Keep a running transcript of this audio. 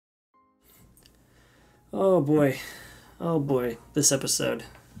Oh boy. Oh boy. This episode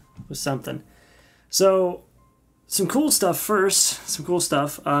was something. So, some cool stuff first. Some cool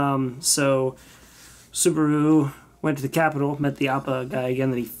stuff. So Subaru went to the capital, met the Appa guy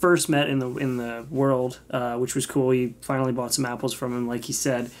again that he first met in the world, which was cool. He finally bought some apples from him, like he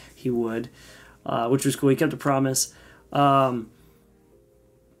said he would, which was cool. He kept a promise.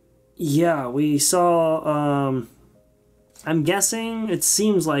 Yeah, we saw. I'm guessing it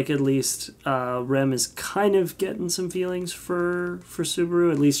seems like at least Rem is kind of getting some feelings for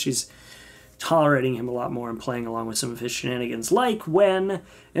Subaru. At least she's tolerating him a lot more and playing along with some of his shenanigans, like when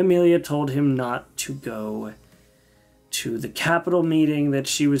Emilia told him not to go to the capital meeting that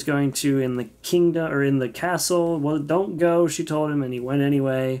she was going to in the kingdom or in the castle. Well, don't go, she told him, and he went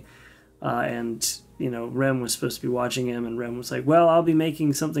anyway. And Rem was supposed to be watching him, and Rem was like, well, I'll be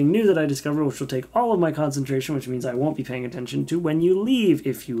making something new that I discovered, which will take all of my concentration, which means I won't be paying attention to when you leave,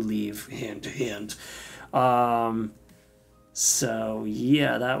 if you leave, hint, hint. So,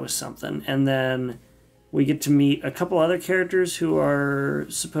 yeah, that was something. And then we get to meet a couple other characters who are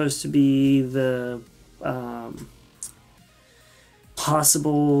supposed to be the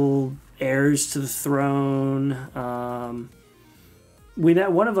possible heirs to the throne. We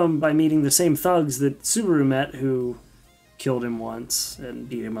met one of them by meeting the same thugs that Subaru met, who killed him once and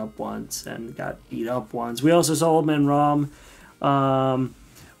beat him up once and got beat up once. We also saw Old Man Rom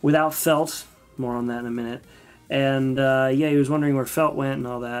without Felt. More on that in a minute. And, he was wondering where Felt went and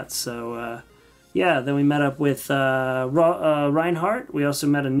all that. So, then we met up with Reinhardt. We also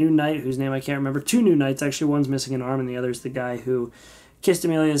met a new knight whose name I can't remember. Two new knights, actually. One's missing an arm and the other's the guy who kissed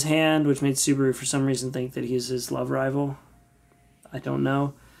Emilia's hand, which made Subaru for some reason think that he's his love rival. I don't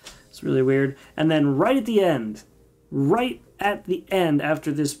know. It's really weird. And then right at the end,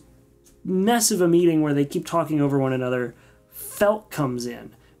 after this mess of a meeting where they keep talking over one another, Felt comes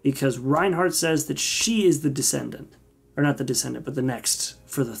in because Reinhardt says that she is the descendant. Or not the descendant, but the next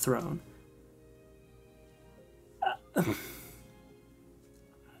for the throne.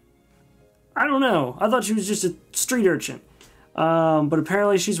 I don't know. I thought she was just a street urchin. But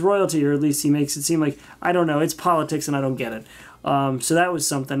apparently she's royalty, or at least he makes it seem like, I don't know, it's politics and I don't get it. So that was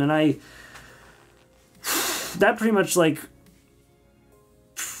something, and that was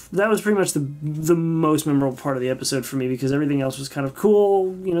pretty much the most memorable part of the episode for me, because everything else was kind of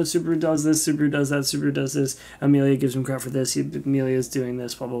cool. Subaru does this, Subaru does that, Subaru does this, Emilia gives him crap for this, Emilia's doing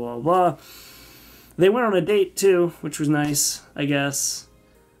this, blah, blah, blah, blah. They went on a date, too, which was nice, I guess.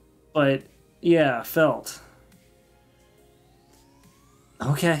 But, yeah, Felt.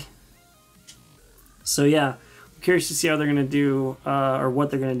 Okay. So, yeah. Curious to see how they're going to do, or what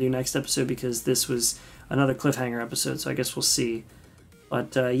they're going to do next episode, because this was another cliffhanger episode, so I guess we'll see.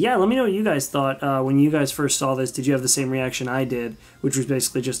 But, let me know what you guys thought when you guys first saw this. Did you have the same reaction I did, which was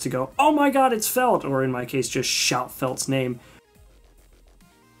basically just to go, oh my god, it's Felt, or in my case, just shout Felt's name.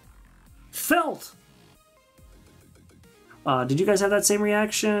 Felt! Did you guys have that same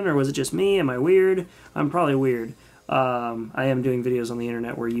reaction, or was it just me? Am I weird? I'm probably weird. I am doing videos on the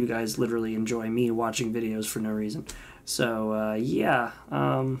internet where you guys literally enjoy me watching videos for no reason. So,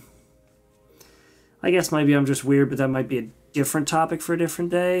 I guess maybe I'm just weird, but that might be a different topic for a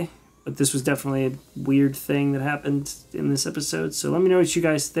different day. But this was definitely a weird thing that happened in this episode. So let me know what you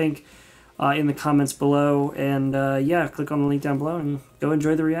guys think in the comments below. And, click on the link down below and go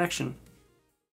enjoy the reaction.